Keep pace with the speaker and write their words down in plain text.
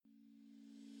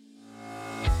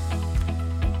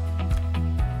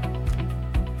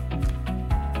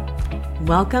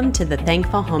Welcome to the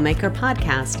Thankful Homemaker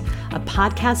Podcast, a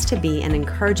podcast to be an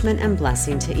encouragement and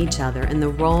blessing to each other in the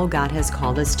role God has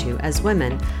called us to as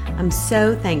women. I'm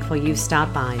so thankful you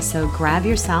stopped by, so grab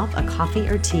yourself a coffee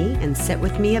or tea and sit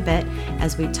with me a bit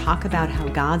as we talk about how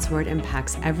God's Word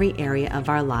impacts every area of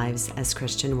our lives as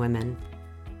Christian women.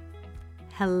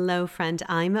 Hello, friend.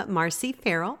 I'm Marcy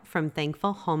Farrell from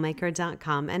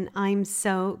ThankfulHomemaker.com, and I'm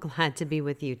so glad to be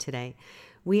with you today.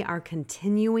 We are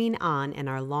continuing on in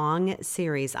our long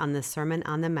series on the Sermon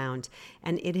on the Mount,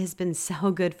 and it has been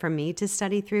so good for me to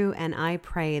study through, and I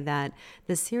pray that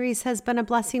the series has been a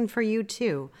blessing for you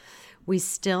too. We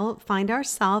still find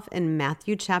ourselves in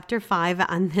Matthew chapter 5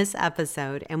 on this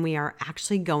episode, and we are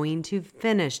actually going to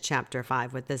finish chapter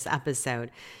 5 with this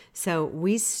episode. So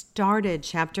we started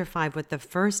chapter 5 with the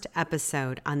first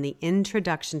episode on the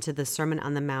introduction to the Sermon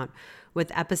on the Mount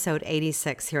with episode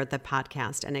 86 here at the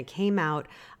podcast, and it came out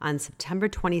on September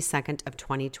 22nd of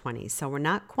 2020. So we're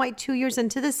not quite 2 years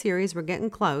into the series, we're getting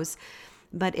close.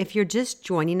 But if you're just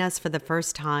joining us for the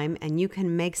first time and you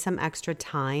can make some extra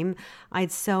time,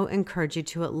 I'd so encourage you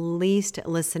to at least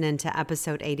listen into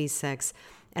episode 86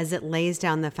 as it lays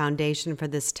down the foundation for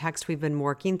this text we've been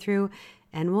working through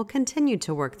and will continue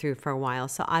to work through for a while.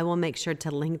 So I will make sure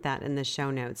to link that in the show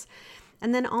notes.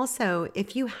 And then also,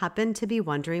 if you happen to be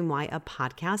wondering why a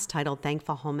podcast titled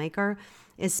Thankful Homemaker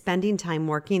is spending time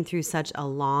working through such a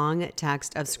long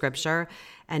text of scripture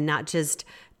and not just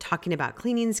talking about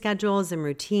cleaning schedules and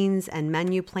routines and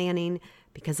menu planning,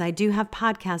 because I do have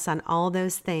podcasts on all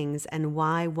those things and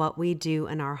why what we do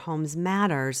in our homes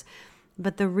matters.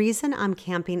 But the reason I'm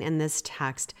camping in this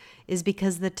text is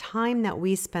because the time that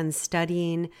we spend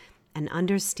studying and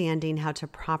understanding how to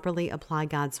properly apply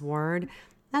God's word,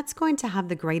 that's going to have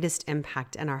the greatest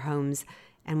impact in our homes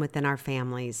and within our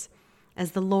families.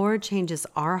 As the Lord changes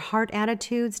our heart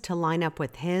attitudes to line up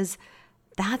with His,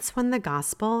 that's when the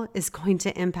gospel is going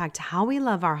to impact how we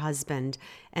love our husband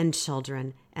and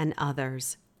children and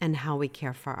others and how we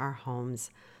care for our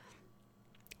homes.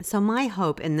 So my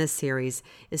hope in this series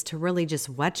is to really just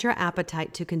whet your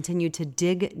appetite to continue to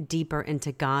dig deeper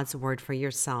into God's word for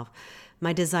yourself.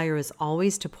 My desire is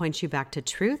always to point you back to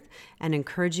truth and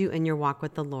encourage you in your walk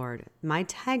with the Lord. My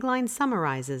tagline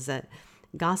summarizes it: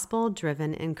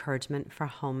 gospel-driven encouragement for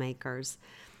homemakers.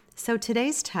 So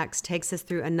today's text takes us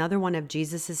through another one of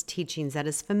Jesus' teachings that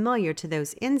is familiar to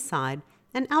those inside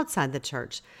and outside the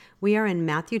church. We are in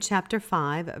Matthew chapter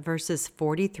 5, verses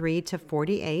 43 to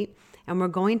 48, and we're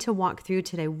going to walk through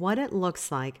today what it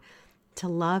looks like to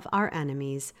love our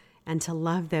enemies and to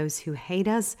love those who hate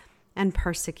us and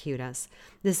persecute us.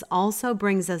 This also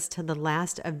brings us to the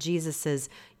last of Jesus's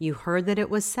 "you heard that it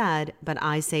was said, but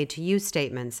I say to you"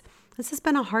 statements. This has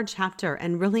been a hard chapter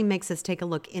and really makes us take a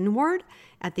look inward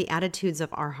at the attitudes of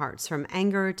our hearts, from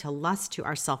anger to lust to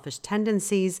our selfish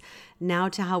tendencies, now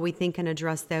to how we think and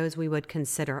address those we would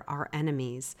consider our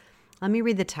enemies. Let me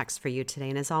read the text for you today,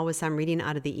 and as always, I'm reading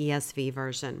out of the ESV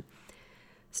version.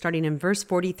 Starting in verse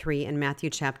 43 in Matthew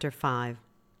chapter 5.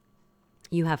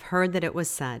 You have heard that it was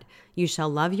said, you shall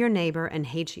love your neighbor and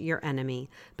hate your enemy.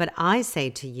 But I say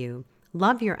to you,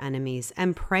 love your enemies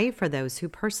and pray for those who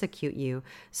persecute you,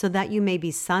 so that you may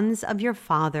be sons of your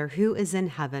Father who is in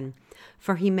heaven.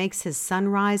 For He makes His sun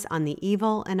rise on the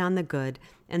evil and on the good,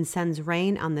 and sends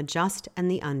rain on the just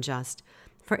and the unjust.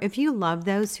 For if you love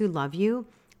those who love you,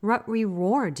 what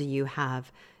reward do you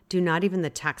have? Do not even the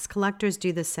tax collectors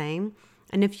do the same?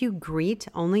 And if you greet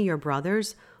only your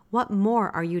brothers, what more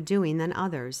are you doing than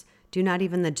others? Do not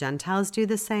even the Gentiles do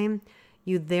the same?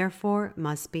 You therefore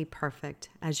must be perfect,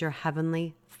 as your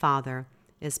heavenly Father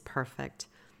is perfect.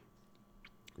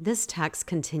 This text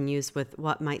continues with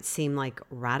what might seem like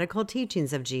radical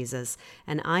teachings of Jesus,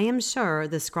 and I am sure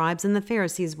the scribes and the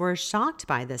Pharisees were shocked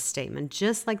by this statement,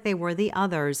 just like they were the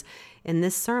others in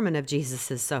this sermon of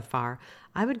Jesus's so far.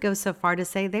 I would go so far to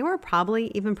say they were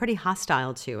probably even pretty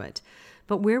hostile to it.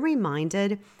 But we're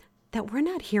reminded that we're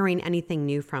not hearing anything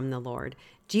new from the Lord.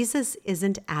 Jesus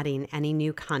isn't adding any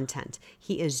new content.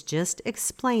 He is just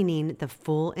explaining the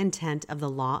full intent of the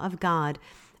law of God,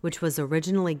 which was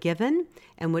originally given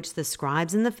and which the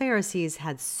scribes and the Pharisees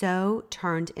had so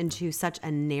turned into such a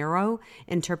narrow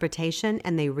interpretation,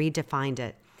 and they redefined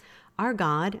it. Our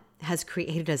God has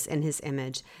created us in His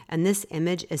image, and this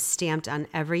image is stamped on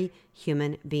every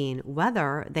human being,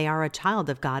 whether they are a child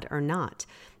of God or not.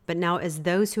 But now, as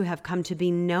those who have come to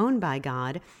be known by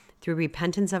God through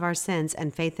repentance of our sins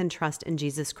and faith and trust in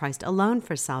Jesus Christ alone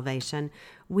for salvation,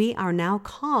 we are now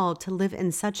called to live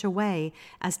in such a way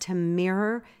as to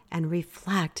mirror and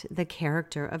reflect the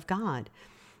character of God.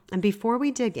 And before we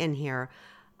dig in here,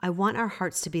 I want our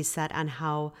hearts to be set on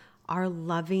how our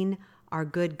loving, our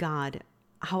good God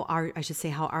how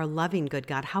our loving good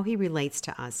God, how he relates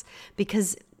to us.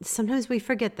 Because sometimes we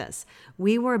forget this.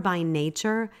 We were by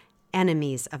nature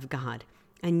enemies of God,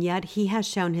 and yet he has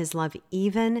shown his love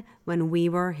even when we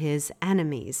were his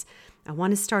enemies. I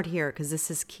want to start here because this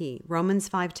is key. Romans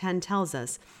 5:10 tells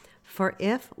us, "For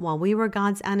if, while we were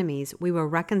God's enemies, we were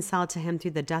reconciled to him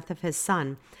through the death of his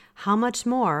Son, how much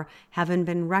more, having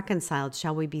been reconciled,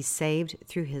 shall we be saved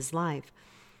through his life?"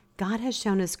 God has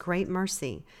shown us great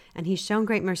mercy, and he's shown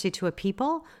great mercy to a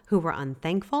people who were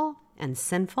unthankful and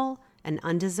sinful and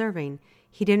undeserving.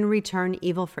 He didn't return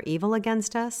evil for evil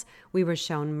against us. We were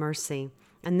shown mercy.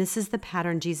 And this is the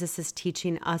pattern Jesus is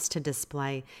teaching us to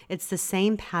display. It's the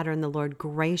same pattern the Lord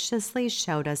graciously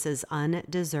showed us as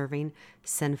undeserving,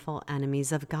 sinful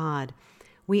enemies of God.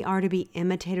 We are to be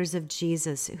imitators of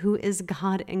Jesus, who is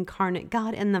God incarnate,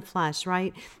 God in the flesh,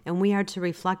 right? And we are to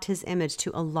reflect his image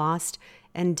to a lost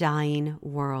and dying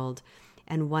world.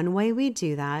 And one way we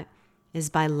do that is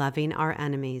by loving our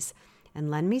enemies.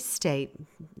 And let me state,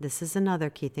 this is another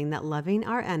key thing, that loving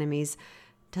our enemies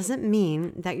doesn't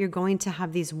mean that you're going to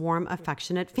have these warm,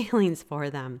 affectionate feelings for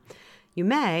them. You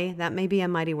may, that may be a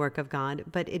mighty work of God,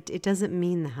 but it doesn't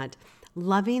mean that.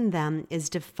 Loving them is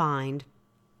defined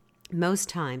most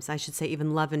times, I should say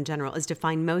even love in general, is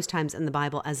defined most times in the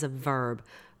Bible as a verb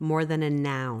more than a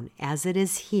noun, as it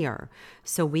is here.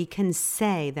 So we can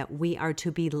say that we are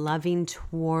to be loving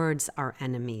towards our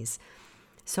enemies.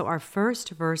 So our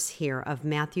first verse here of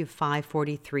Matthew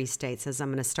 5:43 states, as I'm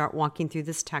going to start walking through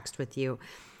this text with you,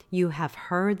 "You have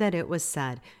heard that it was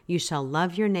said, you shall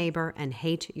love your neighbor and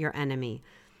hate your enemy."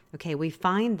 Okay, we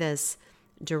find this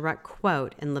direct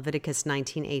quote in Leviticus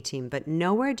 19:18, but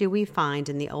nowhere do we find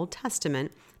in the Old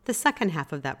Testament the second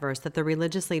half of that verse that the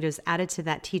religious leaders added to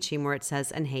that teaching where it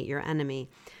says, "and hate your enemy."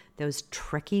 Those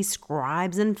tricky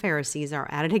scribes and Pharisees are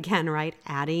at it again, right?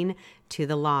 Adding to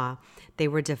the law. They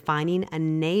were defining a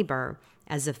neighbor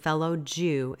as a fellow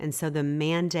Jew, and so the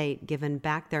mandate given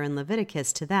back there in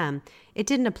Leviticus to them, it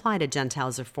didn't apply to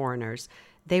Gentiles or foreigners.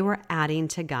 They were adding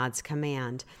to God's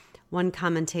command. One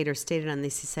commentator stated on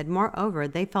this, he said, moreover,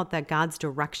 they felt that God's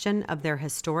direction of their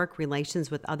historic relations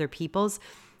with other peoples,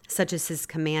 such as his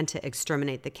command to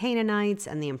exterminate the Canaanites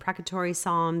and the imprecatory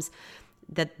Psalms,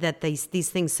 that these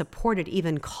things supported,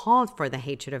 even called for the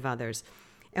hatred of others.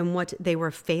 And what they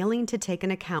were failing to take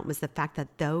into account was the fact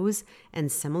that those and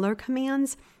similar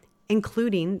commands,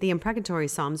 including the imprecatory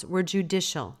Psalms, were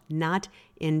judicial, not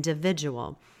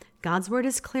individual. God's word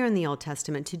is clear in the Old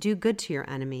Testament to do good to your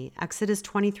enemy. Exodus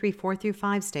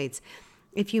 23:4-5 states,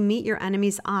 "If you meet your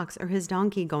enemy's ox or his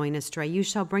donkey going astray, you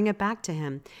shall bring it back to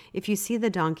him. If you see the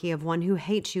donkey of one who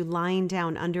hates you lying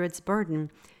down under its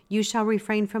burden, you shall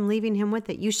refrain from leaving him with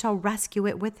it. You shall rescue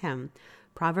it with him."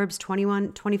 Proverbs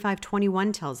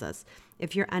 25:21 tells us,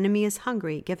 "If your enemy is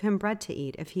hungry, give him bread to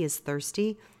eat. If he is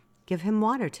thirsty, give him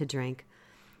water to drink."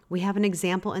 We have an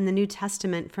example in the New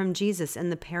Testament from Jesus in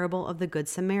the parable of the Good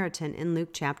Samaritan in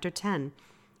Luke chapter 10.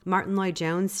 Martin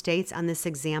Lloyd-Jones states on this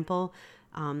example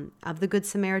of the Good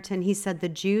Samaritan, he said, "The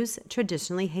Jews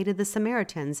traditionally hated the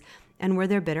Samaritans and were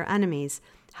their bitter enemies.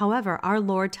 However, our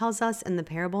Lord tells us in the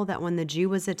parable that when the Jew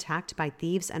was attacked by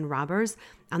thieves and robbers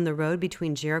on the road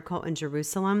between Jericho and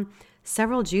Jerusalem,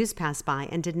 several Jews passed by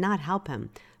and did not help him.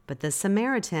 But the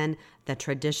Samaritan, the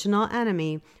traditional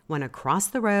enemy, went across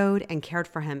the road and cared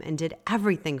for him and did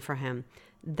everything for him.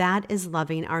 That is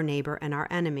loving our neighbor and our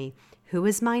enemy. Who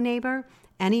is my neighbor?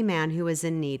 Any man who is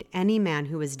in need, any man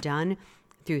who is done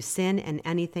through sin and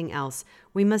anything else.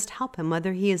 We must help him,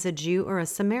 whether he is a Jew or a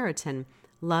Samaritan.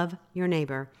 Love your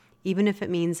neighbor, even if it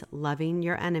means loving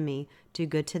your enemy. Do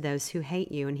good to those who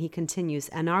hate you." And he continues,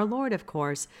 and our Lord, of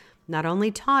course, not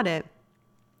only taught it,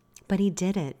 but he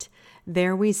did it.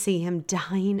 There we see him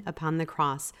dying upon the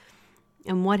cross.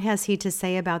 And what has he to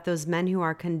say about those men who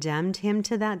are condemned him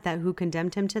to that who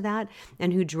condemned him to that,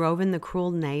 and who drove in the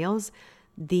cruel nails?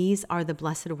 These are the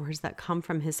blessed words that come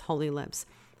from his holy lips.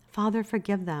 "Father,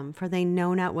 forgive them, for they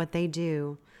know not what they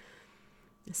do."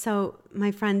 So,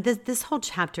 my friend, this whole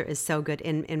chapter is so good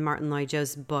in Martin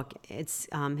Lloyd-Jones' book. It's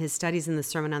his studies in the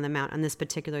Sermon on the Mount on this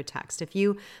particular text. If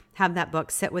you have that book,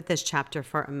 sit with this chapter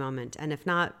for a moment. And if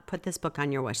not, put this book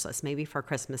on your wish list, maybe for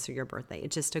Christmas or your birthday.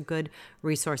 It's just a good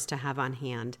resource to have on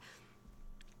hand.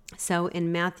 So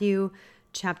in Matthew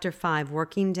chapter 5,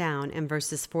 working down in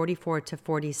verses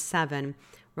 44-47,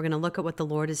 we're going to look at what the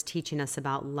Lord is teaching us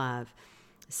about love.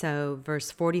 So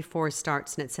verse 44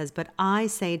 starts and it says, "But I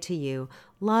say to you,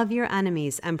 love your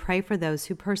enemies and pray for those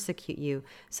who persecute you,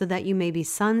 so that you may be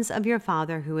sons of your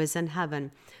Father who is in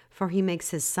heaven. For he makes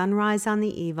his sun rise on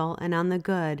the evil and on the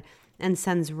good, and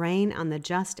sends rain on the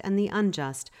just and the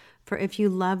unjust. For if you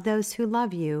love those who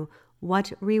love you,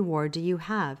 What reward do you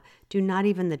have? Do not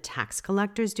even the tax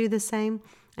collectors do the same?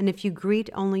 And if you greet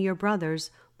only your brothers,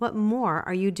 what more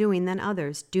are you doing than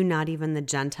others? Do not even the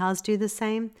Gentiles do the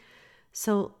same?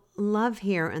 So love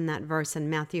here in that verse in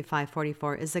Matthew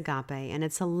 5:44 is agape, and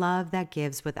it's a love that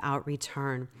gives without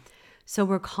return. So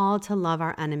we're called to love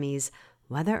our enemies,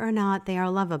 whether or not they are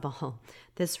lovable.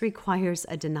 This requires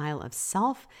a denial of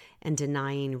self and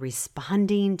denying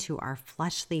responding to our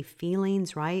fleshly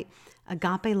feelings, right?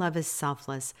 Agape love is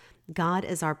selfless. God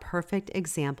is our perfect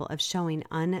example of showing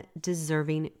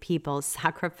undeserving people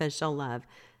sacrificial love.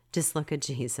 Just look at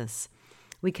Jesus.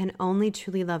 We can only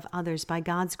truly love others by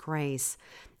God's grace.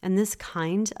 And this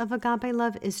kind of agape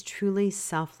love is truly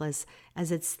selfless,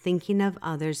 as it's thinking of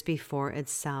others before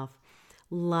itself.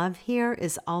 Love here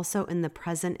is also in the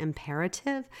present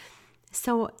imperative.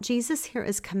 So Jesus here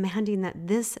is commanding that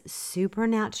this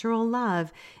supernatural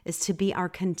love is to be our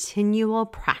continual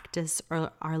practice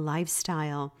or our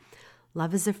lifestyle.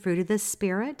 Love is a fruit of the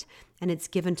Spirit, and it's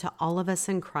given to all of us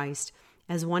in Christ.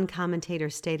 As one commentator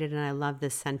stated, and I love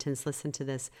this sentence, listen to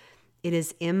this: it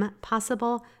is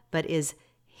impossible, but is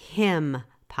Him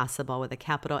possible, with a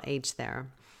capital H there.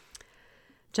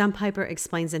 John Piper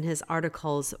explains in his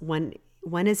articles, when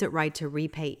is it right to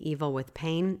repay evil with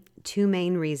pain? Two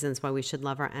main reasons why we should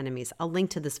love our enemies. I'll link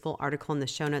to this full article in the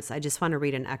show notes. I just want to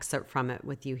read an excerpt from it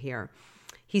with you here.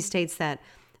 He states that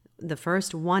the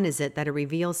first one is that it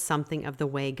reveals something of the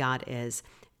way God is.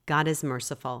 God is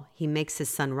merciful. He makes his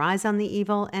sun rise on the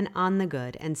evil and on the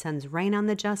good, and sends rain on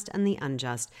the just and the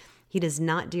unjust. He does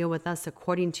not deal with us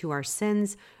according to our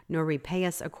sins, nor repay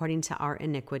us according to our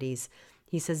iniquities.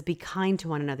 He says, be kind to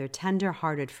one another,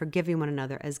 tender-hearted, forgiving one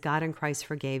another as God in Christ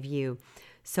forgave you.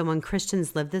 So when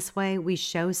Christians live this way, we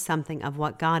show something of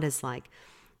what God is like.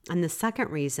 And the second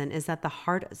reason is that the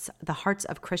hearts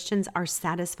of Christians are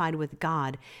satisfied with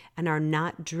God and are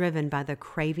not driven by the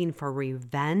craving for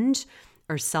revenge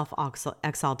or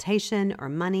self-exaltation or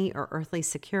money or earthly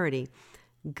security.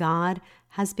 God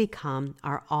has become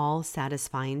our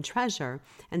all-satisfying treasure.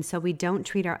 And so we don't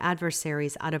treat our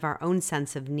adversaries out of our own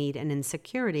sense of need and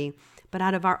insecurity, but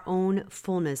out of our own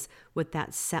fullness with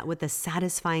the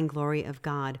satisfying glory of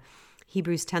God.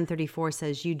 Hebrews 10:34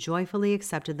 says, you joyfully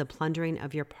accepted the plundering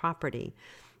of your property.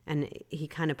 And he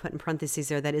kind of put in parentheses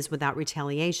there, that is without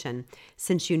retaliation,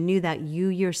 since you knew that you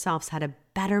yourselves had a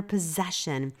better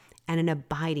possession and an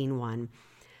abiding one.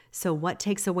 So what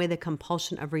takes away the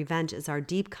compulsion of revenge is our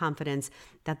deep confidence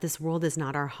that this world is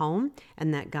not our home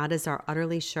and that God is our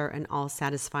utterly sure and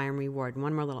all-satisfying reward.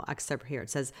 One more little excerpt here. It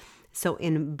says, so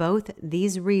in both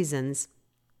these reasons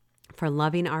for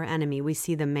loving our enemy, we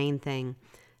see the main thing.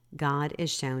 God is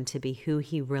shown to be who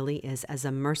he really is as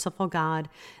a merciful God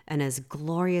and as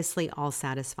gloriously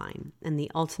all-satisfying. And the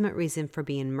ultimate reason for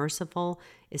being merciful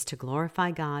is to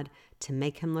glorify God, to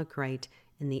make him look great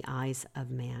in the eyes of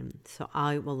man. So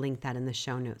I will link that in the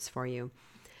show notes for you.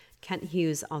 Kent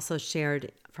Hughes also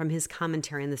shared from his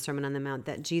commentary on the Sermon on the Mount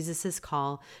that Jesus'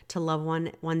 call to love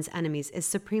one's enemies is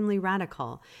supremely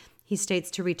radical. He states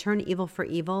to return evil for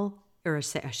evil,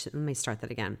 let me start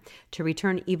that again. To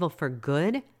return evil for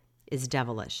good is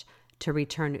devilish. To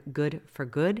return good for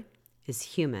good is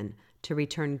human. To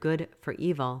return good for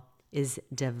evil is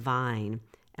divine.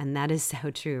 And that is so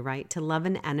true, right? To love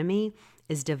an enemy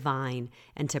is divine,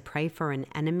 and to pray for an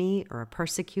enemy or a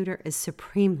persecutor is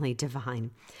supremely divine.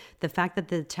 The fact that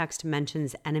the text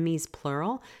mentions enemies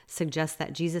plural suggests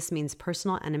that Jesus means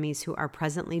personal enemies who are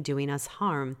presently doing us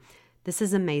harm. This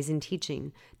is amazing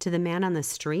teaching. To the man on the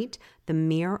street, the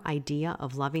mere idea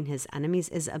of loving his enemies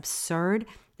is absurd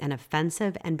and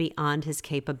offensive and beyond his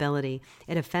capability.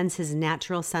 It offends his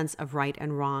natural sense of right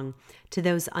and wrong. To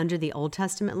those under the Old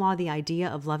Testament law, the idea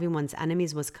of loving one's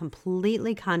enemies was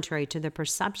completely contrary to the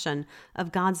perception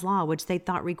of God's law, which they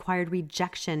thought required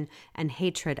rejection and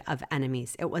hatred of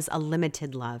enemies. It was a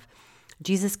limited love.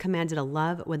 Jesus commanded a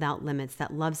love without limits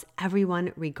that loves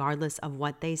everyone regardless of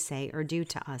what they say or do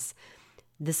to us.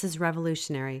 This is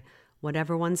revolutionary,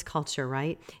 whatever one's culture,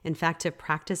 right? In fact, if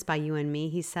practiced by you and me,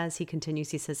 he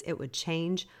continues, it would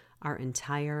change our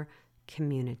entire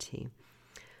community.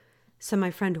 So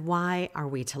my friend, why are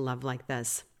we to love like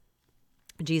this?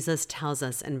 Jesus tells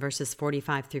us in verses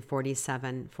 45 through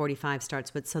 47, 45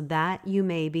 starts with, so that you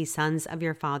may be sons of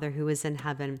your Father who is in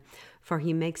heaven, for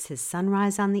he makes his sun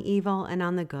rise on the evil and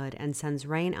on the good, and sends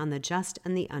rain on the just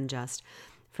and the unjust.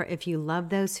 For if you love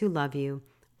those who love you,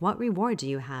 what reward do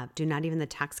you have? Do not even the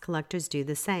tax collectors do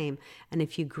the same? And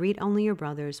if you greet only your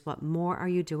brothers, what more are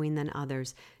you doing than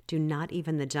others? Do not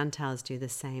even the Gentiles do the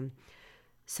same?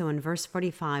 So in verse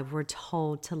 45, we're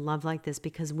told to love like this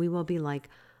because we will be like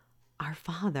our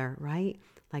Father, right?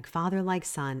 like father, like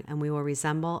son, and we will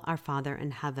resemble our Father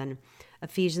in heaven.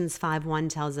 Ephesians 5:1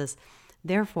 tells us,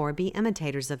 therefore, be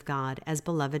imitators of God as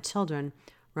beloved children.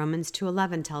 Romans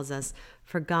 2:11 tells us,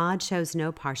 for God shows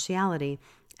no partiality.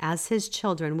 As his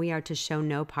children, we are to show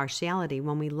no partiality.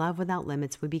 When we love without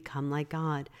limits, we become like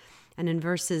God. And in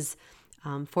verses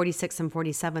 46 and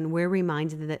 47, we're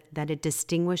reminded that it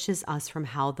distinguishes us from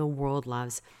how the world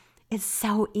loves. It's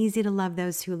so easy to love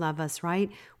those who love us,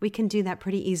 right? We can do that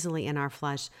pretty easily in our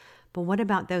flesh. But what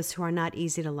about those who are not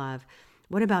easy to love?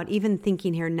 What about even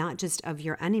thinking here, not just of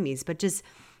your enemies, but just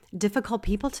difficult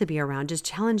people to be around, just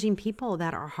challenging people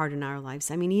that are hard in our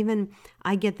lives? I mean, even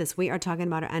I get this. We are talking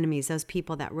about our enemies, those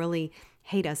people that really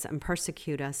hate us and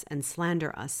persecute us and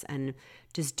slander us and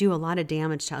just do a lot of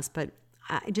damage to us. But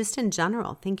just in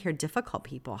general, think here, difficult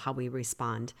people, how we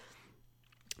respond.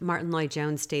 Martin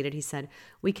Lloyd-Jones stated, he said,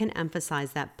 we can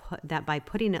emphasize that by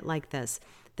putting it like this: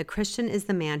 the Christian is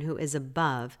the man who is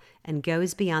above and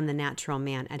goes beyond the natural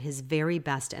man at his very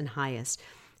best and highest.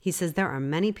 He says there are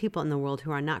many people in the world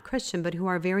who are not Christian, but who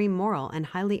are very moral and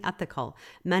highly ethical,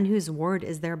 men whose word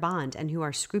is their bond, and who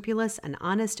are scrupulous and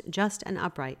honest, just and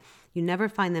upright. You never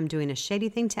find them doing a shady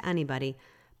thing to anybody,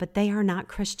 but they are not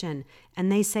Christian,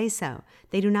 and they say so.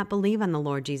 They do not believe on the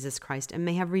Lord Jesus Christ and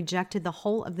may have rejected the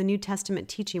whole of the New Testament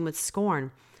teaching with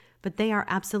scorn, but they are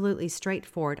absolutely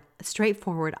straightforward,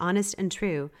 honest, and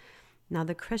true. Now,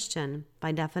 the Christian,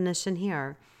 by definition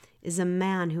here, is a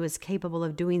man who is capable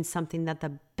of doing something that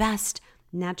the best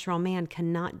natural man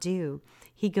cannot do.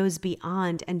 He goes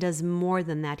beyond and does more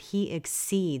than that. He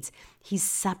exceeds. He's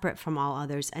separate from all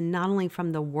others, and not only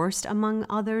from the worst among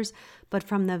others, but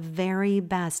from the very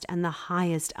best and the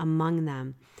highest among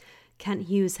them. Kent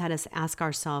Hughes had us ask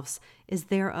ourselves, is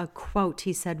there a quote,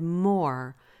 he said,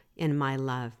 more in my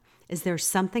love? Is there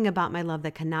something about my love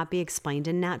that cannot be explained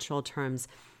in natural terms?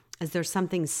 Is there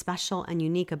something special and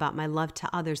unique about my love to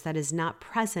others that is not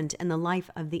present in the life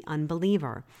of the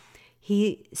unbeliever?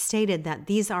 He stated that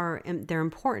they're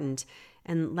important.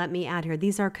 And let me add here,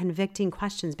 these are convicting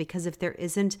questions, because if there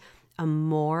isn't a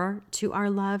more to our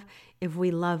love, if we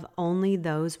love only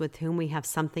those with whom we have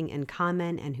something in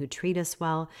common and who treat us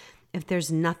well, if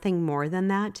there's nothing more than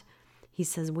that, he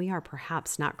says we are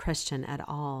perhaps not Christian at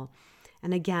all.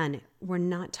 And again, we're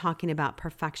not talking about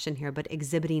perfection here, but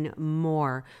exhibiting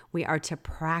more. We are to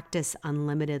practice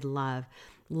unlimited love.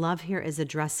 Love here is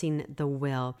addressing the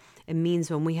will. It means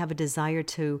when we have a desire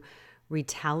to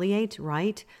retaliate,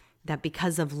 right? That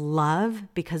because of love,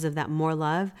 because of that more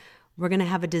love, we're going to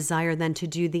have a desire then to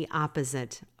do the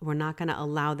opposite. We're not going to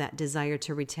allow that desire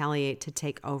to retaliate to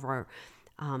take over.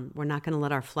 We're not going to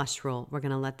let our flesh rule. We're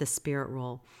going to let the Spirit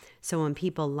rule. So when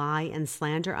people lie and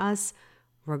slander us,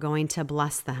 we're going to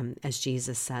bless them, as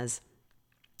Jesus says.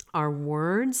 Our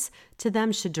words to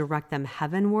them should direct them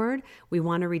heavenward. We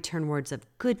want to return words of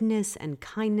goodness and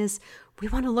kindness. We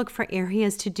want to look for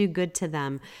areas to do good to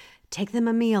them. Take them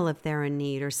a meal if they're in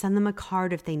need, or send them a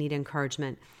card if they need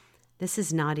encouragement. This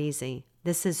is not easy.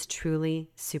 This is truly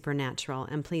supernatural.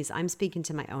 And please, I'm speaking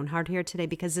to my own heart here today,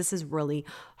 because this is really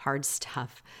hard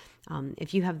stuff.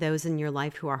 If you have those in your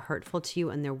life who are hurtful to you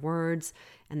in their words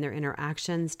and their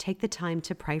interactions, take the time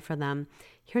to pray for them.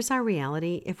 Here's our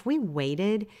reality. If we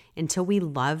waited until we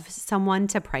love someone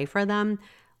to pray for them,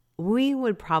 we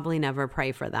would probably never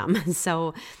pray for them.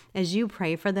 So as you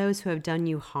pray for those who have done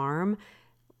you harm,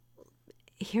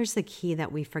 here's the key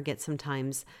that we forget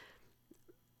sometimes.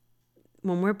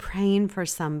 When we're praying for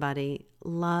somebody,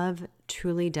 love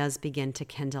truly does begin to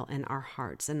kindle in our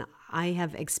hearts. And I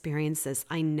have experienced this.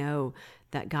 I know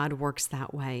that God works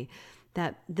that way,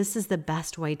 that this is the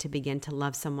best way to begin to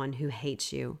love someone who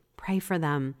hates you. Pray for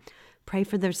them. Pray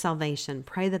for their salvation.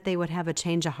 Pray that they would have a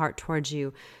change of heart towards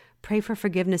you. Pray for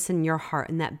forgiveness in your heart,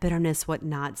 and that bitterness would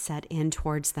not set in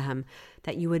towards them,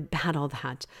 that you would battle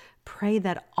that. Pray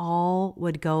that all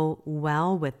would go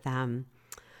well with them.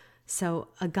 So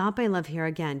agape love here,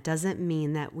 again, doesn't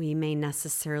mean that we may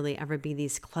necessarily ever be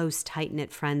these close,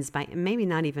 tight-knit friends, maybe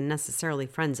not even necessarily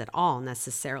friends at all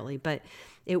necessarily, but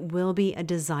it will be a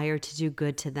desire to do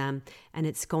good to them, and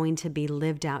it's going to be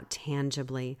lived out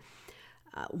tangibly.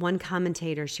 One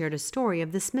commentator shared a story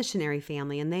of this missionary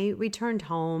family, and they returned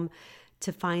home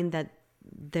to find that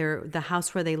the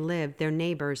house where they lived, their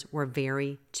neighbors were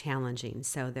very challenging.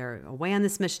 So they're away on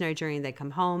this missionary journey, they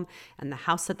come home, and the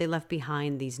house that they left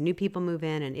behind, these new people move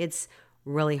in, and it's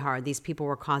really hard. These people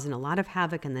were causing a lot of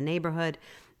havoc in the neighborhood.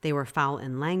 They were foul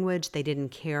in language. They didn't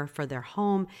care for their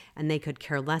home, and they could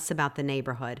care less about the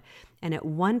neighborhood. And at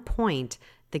one point,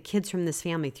 the kids from this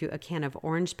family threw a can of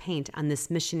orange paint on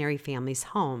this missionary family's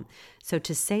home. So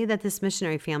to say that this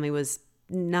missionary family was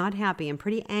not happy and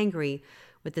pretty angry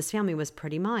with this family was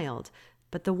pretty mild.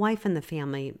 But the wife in the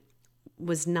family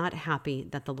was not happy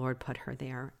that the Lord put her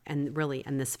there, and really,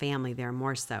 and this family there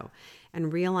more so.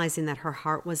 And realizing that her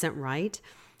heart wasn't right,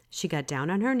 she got down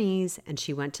on her knees and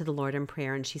she went to the Lord in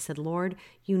prayer. And she said, Lord,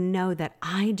 you know that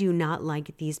I do not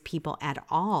like these people at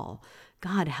all.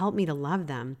 God, help me to love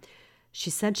them. She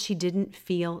said she didn't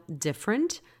feel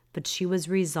different, but she was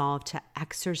resolved to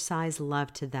exercise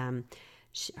love to them.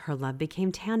 Her love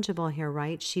became tangible here,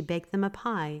 right? She baked them a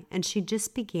pie and she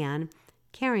just began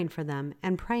caring for them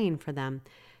and praying for them.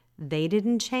 They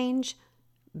didn't change,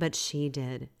 but she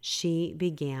did. She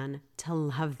began to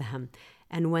love them.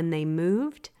 And when they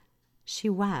moved, she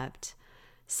wept.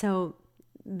 So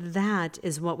that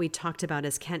is what we talked about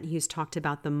as Kent Hughes talked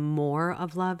about the more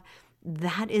of love.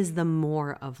 That is the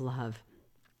more of love.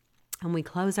 And we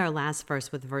close our last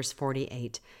verse with verse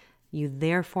 48. You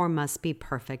therefore must be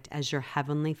perfect as your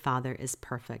heavenly Father is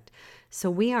perfect. So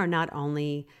we are not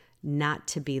only not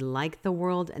to be like the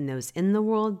world and those in the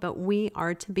world, but we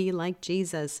are to be like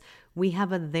Jesus. We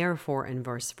have a therefore in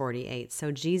verse 48.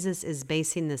 So Jesus is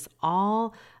basing this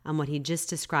all on what he just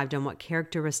described, on what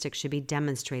characteristics should be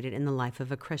demonstrated in the life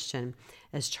of a Christian.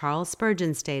 As Charles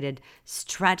Spurgeon stated,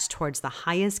 stretch towards the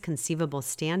highest conceivable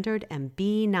standard and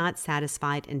be not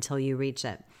satisfied until you reach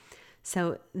it.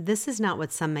 So this is not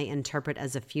what some may interpret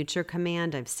as a future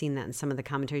command. I've seen that in some of the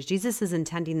commentaries. Jesus is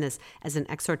intending this as an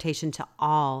exhortation to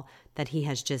all that he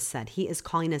has just said. He is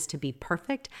calling us to be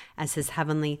perfect as his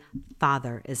heavenly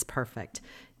Father is perfect.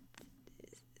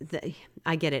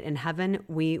 I get it. In heaven,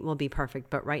 we will be perfect,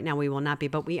 but right now we will not be,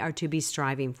 but we are to be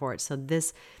striving for it. So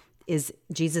this is,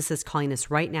 Jesus is calling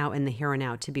us right now in the here and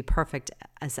now to be perfect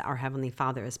as our heavenly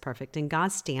Father is perfect. And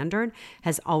God's standard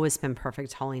has always been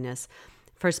perfect holiness.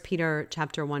 1 Peter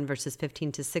chapter 1, verses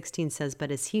 15 to 16 says, but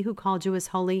as he who called you is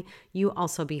holy, you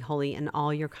also be holy in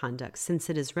all your conduct, since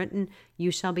it is written,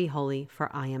 you shall be holy, for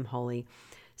I am holy.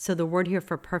 So the word here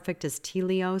for perfect is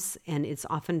teleos, and it's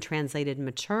often translated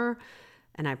mature.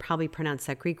 And I probably pronounced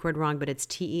that Greek word wrong, but it's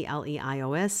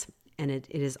T-E-L-E-I-O-S, and it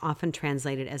is often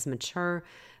translated as mature.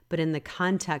 But in the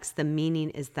context, the meaning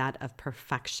is that of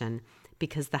perfection,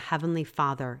 because the Heavenly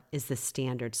Father is the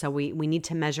standard. So we need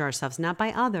to measure ourselves not by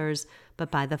others,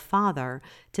 but by the Father.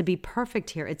 To be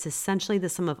perfect here, it's essentially the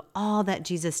sum of all that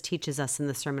Jesus teaches us in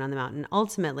the Sermon on the Mount, and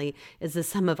ultimately is the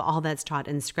sum of all that's taught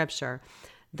in Scripture.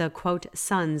 The, quote,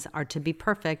 sons are to be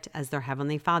perfect as their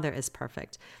Heavenly Father is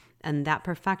perfect. And that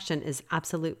perfection is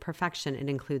absolute perfection. It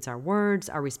includes our words,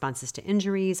 our responses to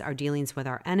injuries, our dealings with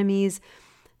our enemies.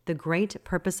 The great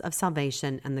purpose of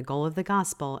salvation and the goal of the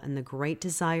gospel and the great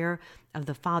desire of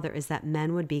the Father is that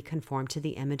men would be conformed to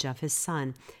the image of his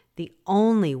Son, the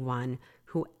only one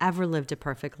who ever lived a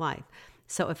perfect life.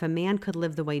 So if a man could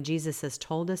live the way Jesus has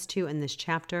told us to in this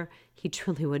chapter, he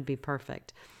truly would be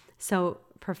perfect. So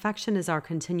perfection is our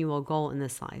continual goal in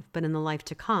this life, but in the life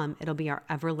to come, it'll be our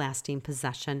everlasting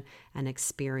possession and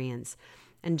experience.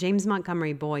 And James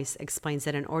Montgomery Boyce explains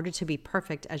that in order to be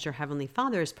perfect as your heavenly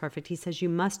Father is perfect, he says you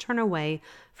must turn away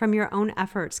from your own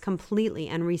efforts completely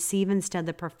and receive instead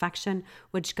the perfection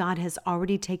which God has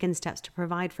already taken steps to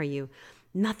provide for you.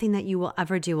 Nothing that you will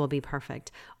ever do will be perfect.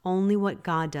 Only what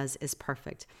God does is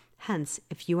perfect. Hence,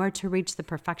 if you are to reach the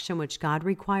perfection which God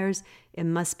requires, it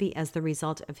must be as the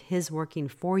result of his working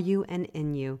for you and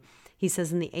in you. He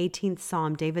says in the 18th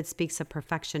Psalm, David speaks of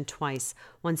perfection twice,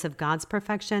 once of God's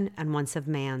perfection and once of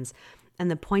man's.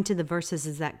 And the point of the verses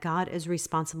is that God is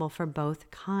responsible for both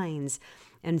kinds.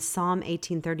 In Psalm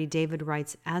 18:30, David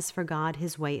writes, as for God,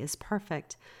 his way is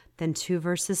perfect. Then 2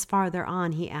 verses farther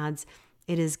on, he adds,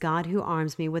 it is God who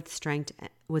arms me with strength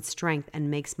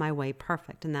and makes my way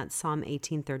perfect. And that's Psalm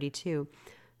 18:32.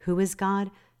 Who is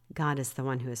God? God is the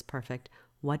one who is perfect.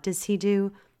 What does he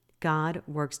do? God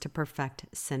works to perfect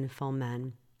sinful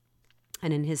men.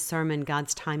 And in his sermon,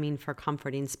 God's Timing for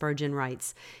Comforting, Spurgeon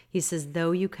writes, he says,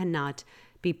 though you cannot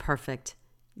be perfect,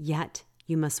 yet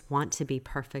you must want to be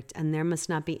perfect, and there must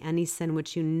not be any sin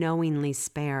which you knowingly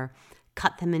spare.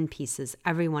 Cut them in pieces,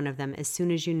 every one of them, as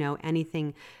soon as you know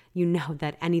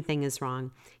that anything is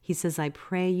wrong. He says, I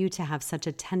pray you to have such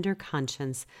a tender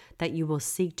conscience that you will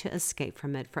seek to escape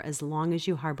from it, for as long as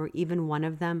you harbor even one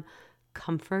of them,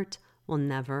 comfort will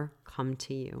never come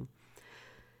to you.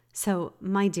 So,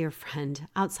 my dear friend,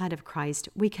 outside of Christ,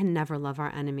 we can never love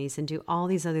our enemies and do all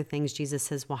these other things Jesus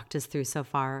has walked us through so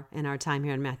far in our time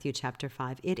here in Matthew chapter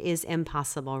 5. It is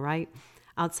impossible, right?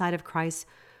 Outside of Christ,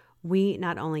 we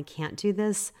not only can't do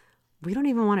this, we don't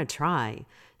even want to try.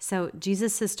 So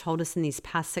Jesus has told us in these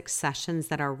past 6 sessions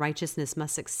that our righteousness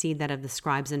must exceed that of the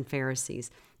scribes and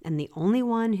Pharisees. And the only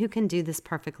one who can do this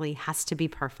perfectly has to be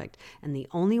perfect. And the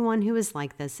only one who is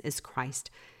like this is Christ.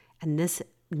 And this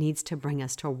needs to bring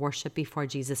us to worship before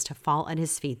Jesus, to fall at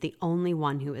his feet, the only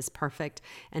one who is perfect,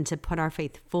 and to put our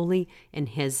faith fully in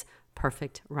his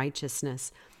perfect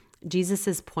righteousness. Jesus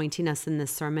is pointing us in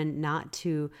this sermon not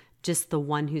to just the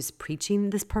one who's preaching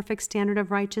this perfect standard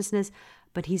of righteousness,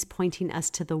 but he's pointing us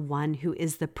to the one who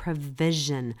is the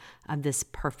provision of this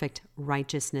perfect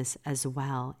righteousness as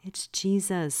well. It's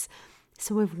Jesus.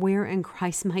 So if we're in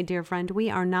Christ, my dear friend, we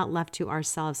are not left to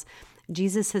ourselves.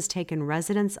 Jesus has taken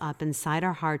residence up inside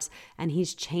our hearts, and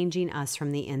he's changing us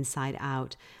from the inside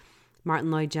out.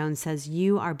 Martin Lloyd-Jones says,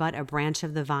 "You are but a branch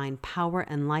of the vine. Power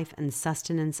and life and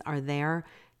sustenance are there.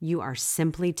 You are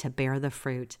simply to bear the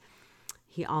fruit."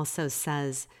 He also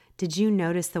says, did you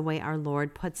notice the way our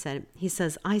Lord puts it? He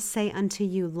says, "I say unto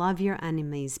you, love your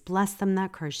enemies, bless them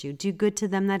that curse you, do good to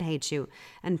them that hate you,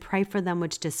 and pray for them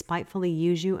which despitefully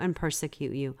use you and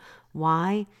persecute you."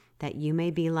 Why? That you may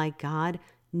be like God?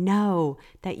 No,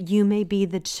 that you may be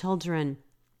the children,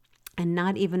 and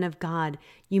not even of God.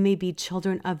 You may be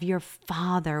children of your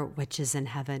Father which is in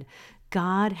heaven.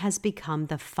 God has become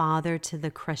the Father to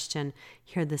the Christian.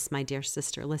 Hear this, my dear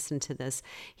sister. Listen to this.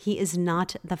 He is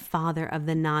not the father of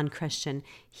the non-Christian.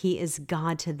 He is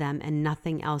God to them and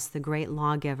nothing else, the great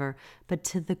lawgiver. But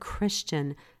to the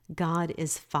Christian, God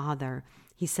is Father.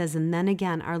 He says, and then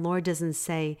again, our Lord doesn't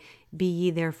say, "Be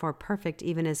ye therefore perfect,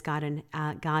 even as God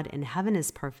in heaven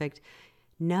is perfect."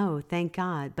 No, thank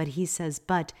God. But he says,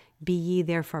 "But be ye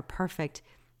therefore perfect,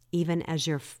 even as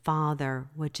your Father,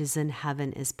 which is in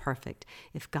heaven, is perfect."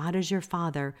 If God is your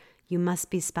Father, you must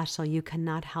be special. You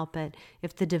cannot help it.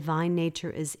 If the divine nature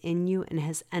is in you and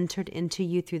has entered into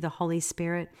you through the Holy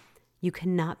Spirit, you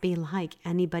cannot be like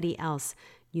anybody else.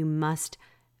 You must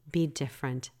be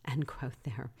different. End quote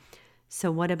there. So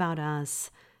what about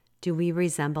us? Do we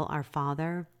resemble our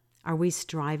Father? Are we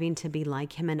striving to be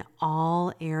like him in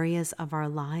all areas of our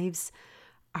lives?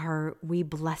 Are we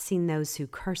blessing those who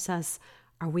curse us?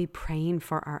 Are we praying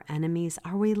for our enemies?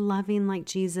 Are we loving like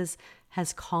Jesus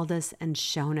has called us and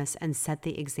shown us and set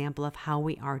the example of how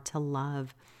we are to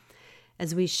love?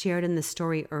 As we shared in the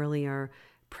story earlier,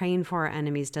 praying for our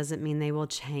enemies doesn't mean they will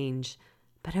change,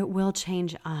 but it will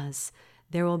change us.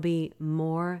 There will be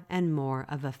more and more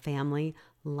of a family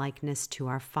likeness to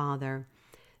our Father.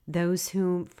 Those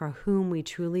for whom we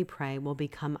truly pray will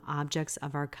become objects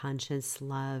of our conscious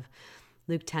love.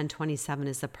 Luke 10:27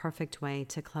 is the perfect way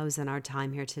to close in our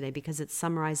time here today because it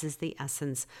summarizes the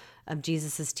essence of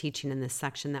Jesus' teaching in this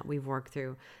section that we've worked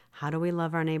through. How do we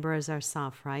love our neighbor as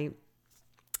ourselves, right?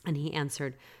 And he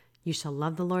answered, "You shall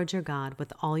love the Lord your God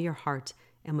with all your heart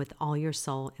and with all your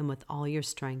soul and with all your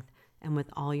strength and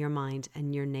with all your mind,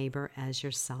 and your neighbor as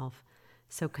yourself."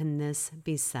 So can this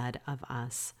be said of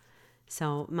us?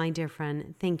 So, my dear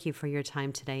friend, thank you for your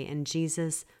time today. And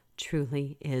Jesus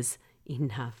truly is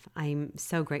enough. I'm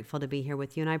so grateful to be here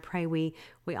with you. And I pray we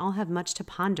all have much to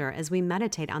ponder as we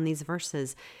meditate on these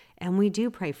verses. And we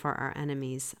do pray for our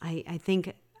enemies. I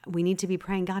think we need to be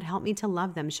praying, God, help me to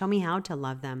love them. Show me how to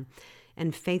love them.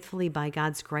 And faithfully, by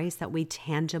God's grace, that we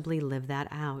tangibly live that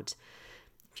out.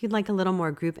 If you'd like a little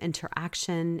more group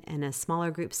interaction and a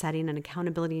smaller group setting and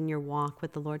accountability in your walk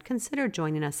with the Lord, consider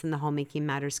joining us in the Homemaking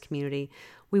Matters community.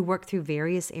 We work through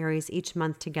various areas each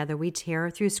month together. We tear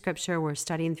through Scripture. We're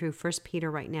studying through 1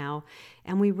 Peter right now,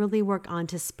 and we really work on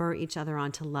to spur each other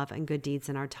on to love and good deeds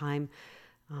in our time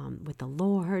with the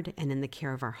Lord and in the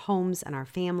care of our homes and our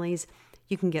families.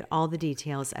 You can get all the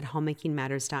details at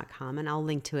homemakingmatters.com, and I'll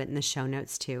link to it in the show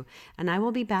notes too. And I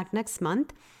will be back next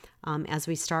month as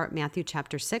we start Matthew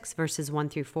chapter 6, verses 1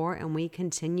 through 4, and we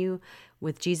continue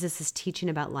with Jesus' teaching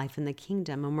about life in the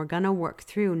kingdom. And we're going to work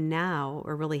through now,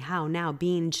 or really how now,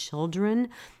 being children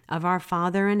of our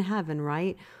Father in heaven,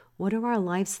 right? What do our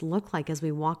lives look like as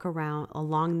we walk around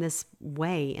along this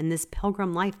way in this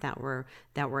pilgrim life that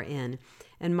we're in?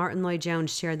 And Martin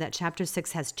Lloyd-Jones shared that chapter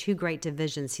 6 has two great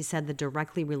divisions. He said the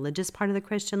directly religious part of the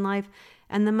Christian life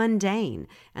and the mundane,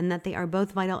 and that they are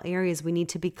both vital areas we need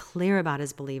to be clear about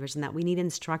as believers, and that we need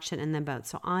instruction in them both.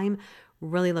 So I'm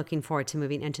really looking forward to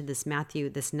moving into this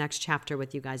next chapter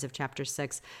with you guys of chapter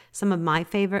 6. Some of my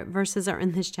favorite verses are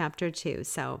in this chapter too.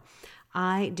 So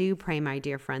I do pray, my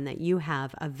dear friend, that you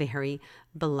have a very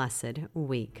blessed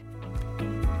week.